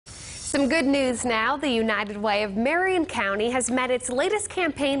Some good news now. The United Way of Marion County has met its latest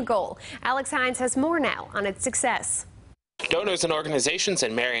campaign goal. Alex Hines has more now on its success. Donors and organizations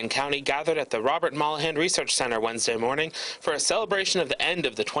in Marion County gathered at the Robert Mollahan Research Center Wednesday morning for a celebration of the end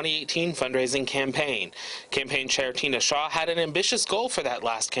of the 2018 fundraising campaign. Campaign Chair Tina Shaw had an ambitious goal for that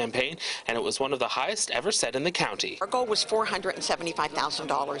last campaign, and it was one of the highest ever set in the county. Our goal was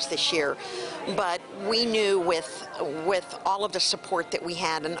 $475,000 this year, but we knew with all of the support that we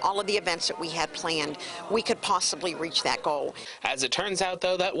had and all of the events that we had planned, we could possibly reach that goal. As it turns out,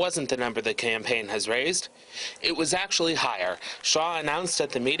 though, that wasn't the number the campaign has raised. It was actually higher. Shaw announced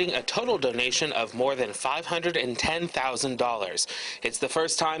at the meeting a total donation of more than $510,000. It's the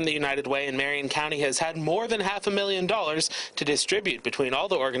first time the United Way in Marion County has had more than $500,000 to distribute between all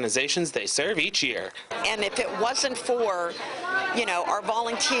the organizations they serve each year. And if it wasn't for, our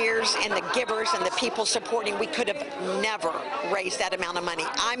volunteers and the givers and the people supporting, we could have never raised that amount of money.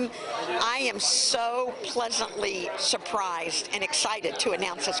 I am so pleasantly surprised and excited to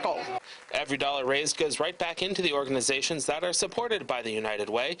announce this goal. Every dollar raised goes right back into the organizations that are supported by the United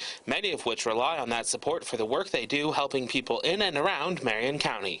Way, many of which rely on that support for the work they do helping people in and around Marion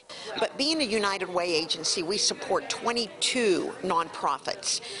County. But being a United Way agency, we support 22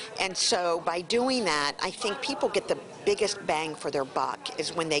 nonprofits. And so by doing that, I think people get the biggest bang for their buck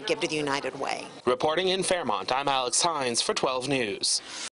is when they give to the United Way. Reporting in Fairmont, I'm Alex Hines for 12 News.